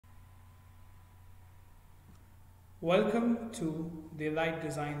Welcome to the Light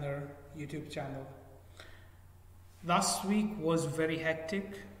Designer YouTube channel. Last week was very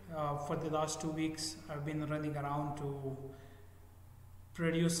hectic. For the last 2 weeks, I've been running around to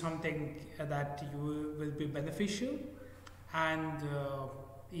produce something that you will be beneficial, and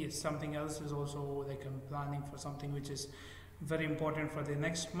yes, something else is also like I'm planning for something which is very important for the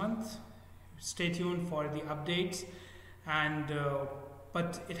next month. Stay tuned for the updates. And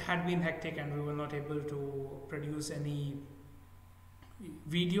but it had been hectic and we were not able to produce any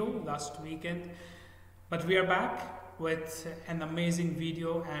video last weekend, but we are back with an amazing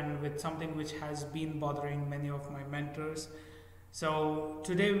video and with something which has been bothering many of my mentors. So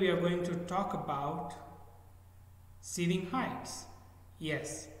today we are going to talk about ceiling heights.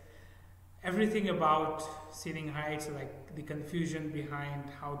 Yes, everything about ceiling heights, like the confusion behind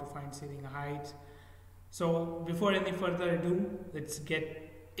how to find ceiling heights. So before any further ado, let's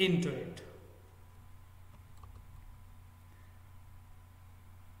get into it.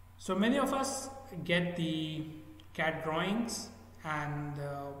 So many of us get the CAD drawings, and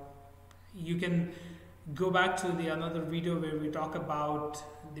you can go back to the another video where we talk about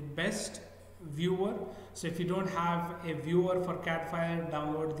the best viewer. So if you don't have a viewer for CAD file,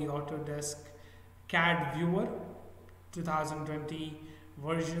 download the Autodesk CAD viewer 2020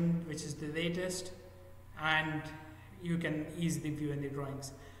 version, which is the latest, and you can easily view any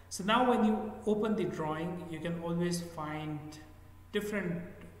drawings. So now when you open the drawing, you can always find different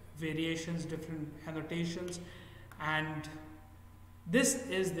variations, different annotations, and this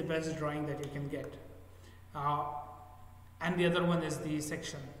is the best drawing that you can get. And the other one is the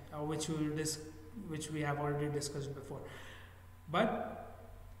section, which we have already discussed before. But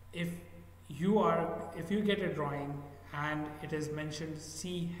if you get a drawing and it is mentioned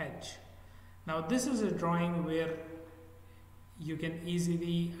CH, now this is a drawing where you can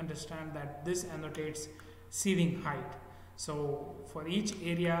easily understand that this annotates ceiling height. So for each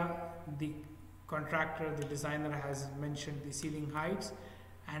area, the contractor, the designer has mentioned the ceiling heights,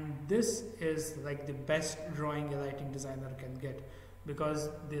 and this is like the best drawing a lighting designer can get,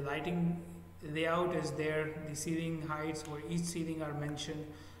 because the lighting layout is there, the ceiling heights for each ceiling are mentioned,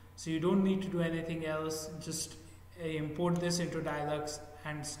 so you don't need to do anything else. Just import this into DIALux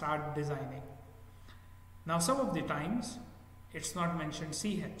and start designing. Now some of the times it's not mentioned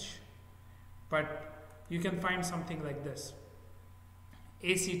CH, but you can find something like this: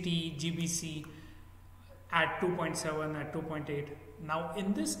 ACT, GBC at 2.7, at 2.8. Now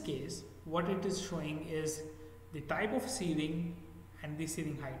in this case, what it is showing is the type of ceiling and the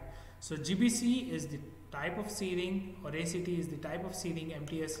ceiling height. So GBC is the type of ceiling, or ACT is the type of ceiling,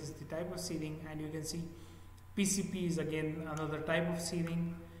 MTS is the type of ceiling, and you can see PCP is again another type of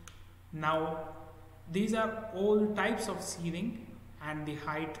ceiling. Now these are all types of ceiling and the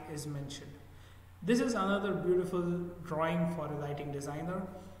height is mentioned. This is another beautiful drawing for a lighting designer,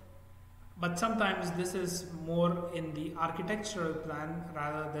 but sometimes this is more in the architectural plan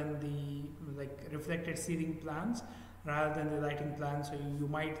rather than the reflected ceiling plans rather than the lighting plan. So you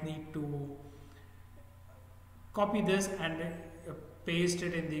might need to copy this and paste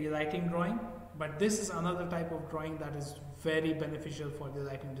it in the lighting drawing, but this is another type of drawing that is very beneficial for the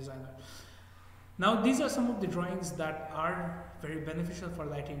lighting designer. Now these are some of the drawings that are very beneficial for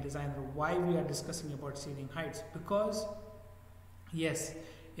lighting designer. Why we are discussing about ceiling heights? Because yes,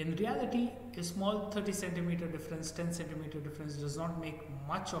 in reality a small 30 centimeter difference, 10 centimeter difference does not make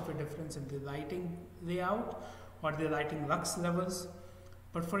much of a difference in the lighting layout or the lighting lux levels.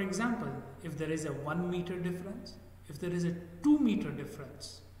 But for example, if there is a 1 meter difference, if there is a 2 meter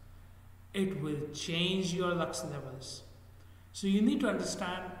difference, it will change your lux levels. So you need to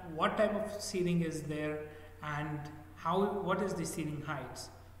understand what type of ceiling is there and what is the ceiling heights.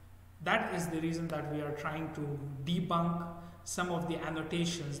 That is the reason that we are trying to debunk some of the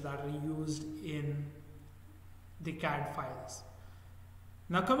annotations that are used in the CAD files.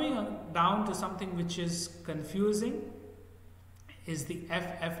 Now coming down to something which is confusing is the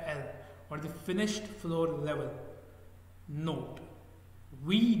FFL, or the finished floor level. Note,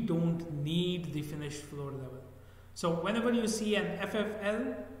 we don't need the finished floor level. So whenever you see an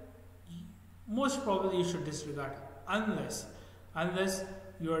FFL, most probably you should disregard it, unless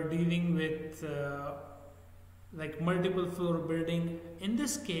you are dealing with like multiple floor building. In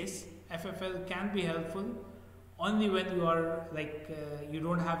this case, FFL can be helpful only when you are you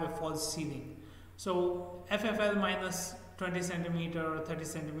don't have a false ceiling. So FFL minus 20 centimeter or 30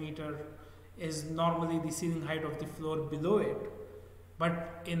 centimeter is normally the ceiling height of the floor below it.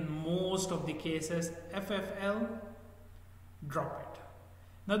 But in most of the cases, FFL, drop it.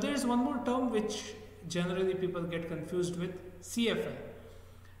 Now there is one more term which generally people get confused with: CFL.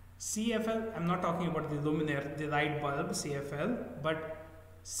 CFL, I'm not talking about the luminaire, the light bulb CFL, but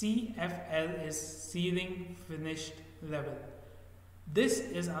CFL is sealing finished level. This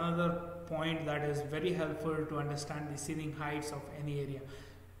is another point that is very helpful to understand the ceiling heights of any area.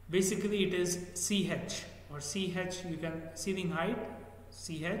 Basically it is CH or CH, you can ceiling height,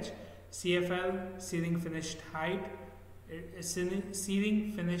 CH, CFL, ceiling finished height,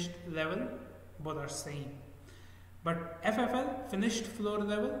 ceiling finished level, both are same. But FFL, finished floor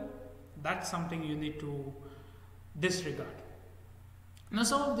level, that's something you need to disregard. Now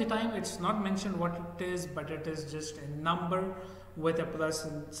some of the time it's not mentioned what it is, but it is just a number with a plus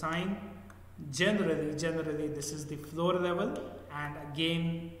sign. Generally this is the floor level, and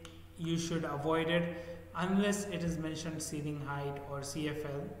again you should avoid it unless it is mentioned ceiling height or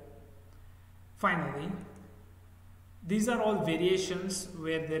CFL. Finally, these are all variations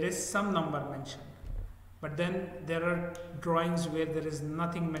where there is some number mentioned. But then there are drawings where there is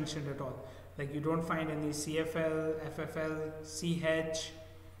nothing mentioned at all. Like you don't find any CFL, FFL, CH,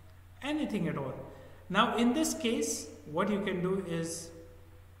 anything at all. Now in this case, what you can do is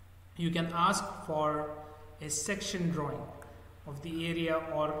you can ask for a section drawing of the area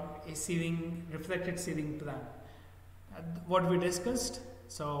or a ceiling, reflected ceiling plan. What we discussed,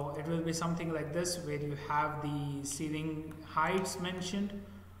 so it will be something like this where you have the ceiling heights mentioned,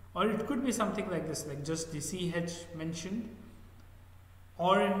 or it could be something like this, like just the CH mentioned,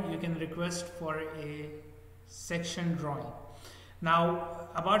 or you can request for a section drawing. Now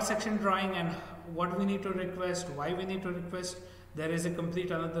about section drawing and what we need to request, why we need to request, there is a complete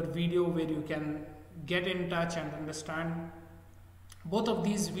another video where you can get in touch and understand. Both of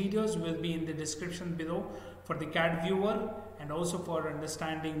these videos will be in the description below for the CAD viewer and also for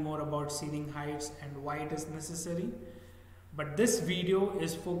understanding more about ceiling heights and why it is necessary. But this video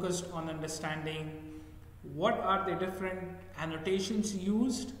is focused on understanding what are the different annotations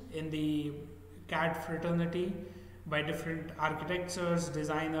used in the CAD fraternity by different architects,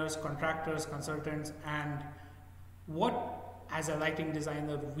 designers, contractors, consultants, and what as a lighting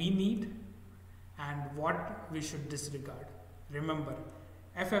designer we need and what we should disregard. Remember,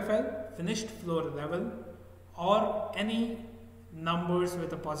 FFL, finished floor level, or any numbers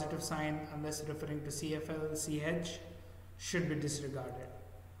with a positive sign unless referring to CFL, CH should be disregarded.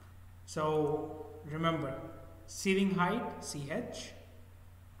 So remember, ceiling height, CH,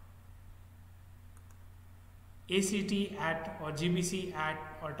 ACT at or GBC at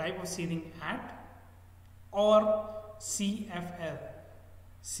or type of ceiling at, or CFL,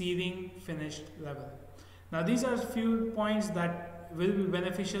 ceiling finished level. Now these are a few points that will be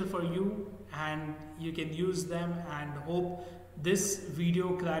beneficial for you and you can use them, and hope this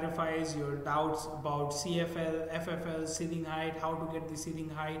video clarifies your doubts about CFL, FFL, ceiling height, how to get the ceiling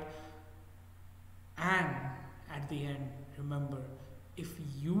height. And at the end, remember, if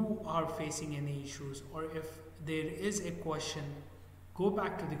you are facing any issues or if there is a question, go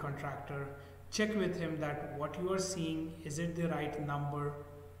back to the contractor, check with him that what you are seeing, is it the right number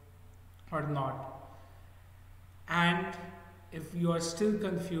or not. And if you are still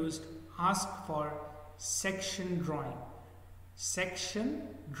confused, ask for section drawing. Section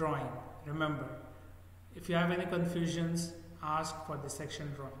drawing. Remember, if you have any confusions, ask for the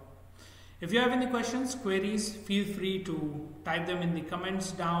section drawing. If you have any questions, queries, feel free to type them in the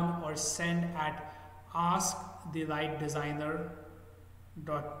comments down or send at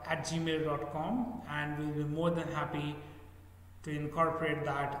askthelightdesigner@gmail.com, and we'll be more than happy to incorporate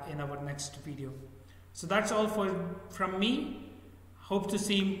that in our next video. So that's all from me. Hope to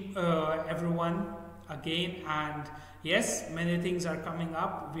see everyone again, and yes, many things are coming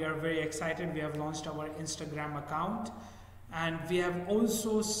up. We are very excited. We have launched our Instagram account, and we have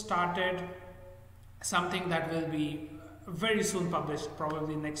also started something that will be very soon published,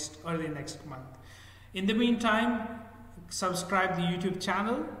 probably early next month. In the meantime, subscribe the YouTube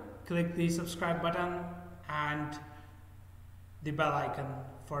channel, click the subscribe button and the bell icon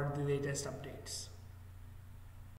for the latest updates.